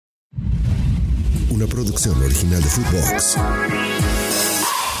Una producción original de Footbox.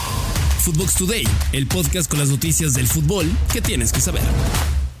 Footbox Today, el podcast con las noticias del fútbol que tienes que saber.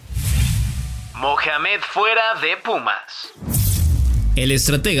 Mohamed fuera de Pumas. El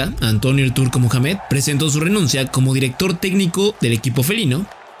estratega, Antonio el Turco Mohamed, presentó su renuncia como director técnico del equipo felino,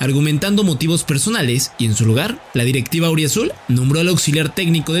 argumentando motivos personales, y en su lugar, la directiva auriazul nombró al auxiliar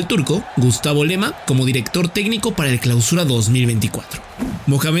técnico del turco, Gustavo Lema, como director técnico para el Clausura 2024.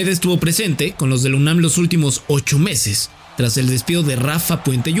 Mohamed estuvo presente con los del UNAM los últimos 8 meses, tras el despido de Rafa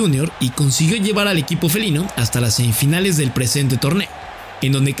Puente Jr., y consiguió llevar al equipo felino hasta las semifinales del presente torneo,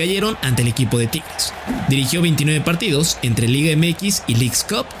 en donde cayeron ante el equipo de Tigres. Dirigió 29 partidos entre Liga MX y Leagues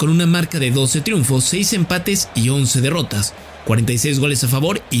Cup con una marca de 12 triunfos, 6 empates y 11 derrotas, 46 goles a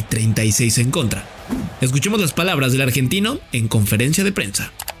favor y 36 en contra. Escuchemos las palabras del argentino en conferencia de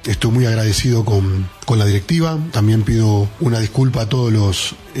prensa. Estoy muy agradecido con la directiva. También pido una disculpa a todos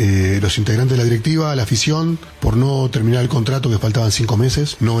los integrantes de la directiva, a la afición, por no terminar el contrato, que faltaban 5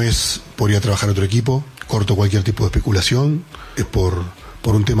 meses. No es por ir a trabajar a otro equipo, corto cualquier tipo de especulación, es por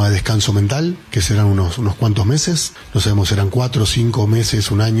un tema de descanso mental, que serán unos cuantos meses. No sabemos, serán 4, 5 meses,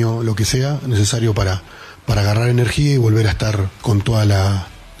 un año, lo que sea necesario para agarrar energía y volver a estar con toda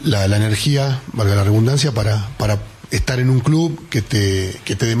la energía, valga la redundancia, para estar en un club que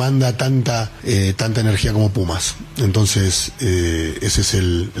te demanda tanta energía como Pumas. Entonces, ese es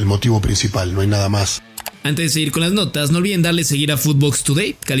el motivo principal, no hay nada más. Antes de seguir con las notas, no olviden darle seguir a Footbox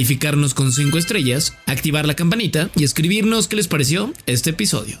Today, calificarnos con 5 estrellas, activar la campanita y escribirnos qué les pareció este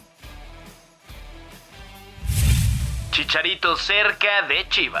episodio. Chicharito cerca de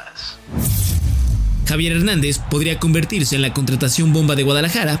Chivas. Javier Hernández podría convertirse en la contratación bomba de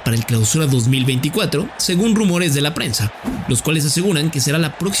Guadalajara para el Clausura 2024, según rumores de la prensa, los cuales aseguran que será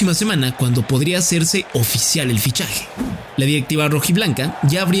la próxima semana cuando podría hacerse oficial el fichaje. La directiva rojiblanca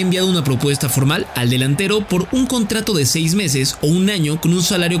ya habría enviado una propuesta formal al delantero por un contrato de 6 meses o un año con un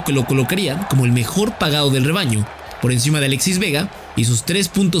salario que lo colocaría como el mejor pagado del rebaño, por encima de Alexis Vega y sus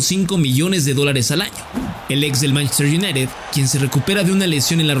 $3.5 millones al año. El ex del Manchester United, quien se recupera de una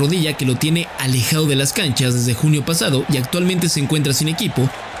lesión en la rodilla que lo tiene alejado de las canchas desde junio pasado y actualmente se encuentra sin equipo,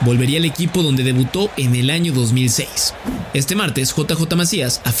 volvería al equipo donde debutó en el año 2006. Este martes, JJ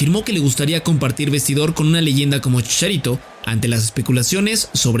Macías afirmó que le gustaría compartir vestidor con una leyenda como Chicharito ante las especulaciones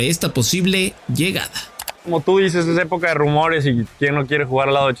sobre esta posible llegada. Como tú dices, es época de rumores y quién no quiere jugar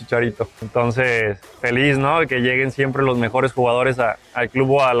al lado de Chicharito. Entonces, feliz, ¿no? De que lleguen siempre los mejores jugadores al Club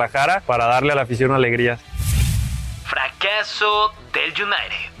Guadalajara para darle a la afición alegrías. Fracaso del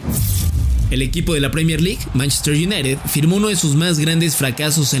United. El equipo de la Premier League, Manchester United, firmó uno de sus más grandes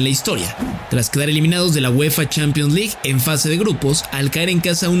fracasos en la historia, tras quedar eliminados de la UEFA Champions League en fase de grupos al caer en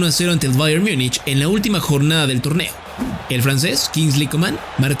casa 1-0 ante el Bayern Múnich en la última jornada del torneo. El francés, Kingsley Coman,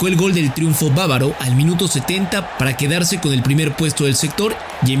 marcó el gol del triunfo bávaro al minuto 70 para quedarse con el primer puesto del sector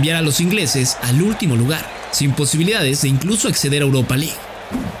y enviar a los ingleses al último lugar, sin posibilidades de incluso acceder a Europa League.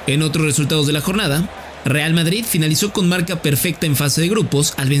 En otros resultados de la jornada, Real Madrid finalizó con marca perfecta en fase de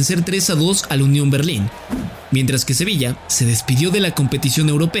grupos al vencer 3-2 al Unión Berlín, mientras que Sevilla se despidió de la competición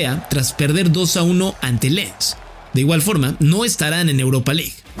europea tras perder 2-1 ante Lens. De igual forma, no estarán en Europa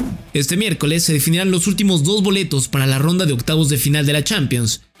League. Este miércoles se definirán los últimos 2 boletos para la ronda de octavos de final de la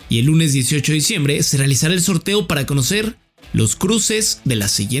Champions, y el lunes 18 de diciembre se realizará el sorteo para conocer los cruces de la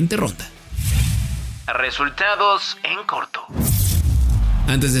siguiente ronda. Resultados en corto.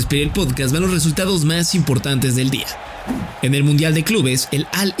 Antes de despedir el podcast, van los resultados más importantes del día. En el Mundial de Clubes, el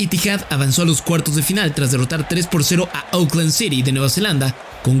Al Ittihad avanzó a los cuartos de final tras derrotar 3-0 a Auckland City de Nueva Zelanda,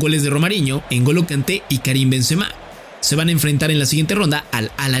 con goles de Romarinho, N'Golo Kanté y Karim Benzema. Se van a enfrentar en la siguiente ronda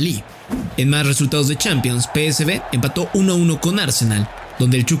al Al-Ahly. En más resultados de Champions, PSV empató 1-1 con Arsenal,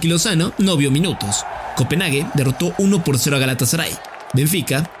 donde el Chucky Lozano no vio minutos. Copenhague derrotó 1-0 a Galatasaray.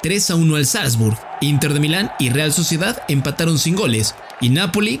 Benfica 3-1 al Salzburg. Inter de Milán y Real Sociedad empataron sin goles. Y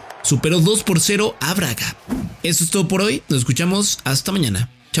Napoli superó 2-0 a Braga. Eso es todo por hoy. Nos escuchamos hasta mañana.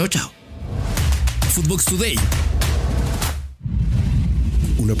 Chao, chao. Footbox Today.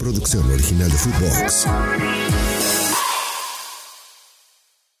 Una producción original de Footbox.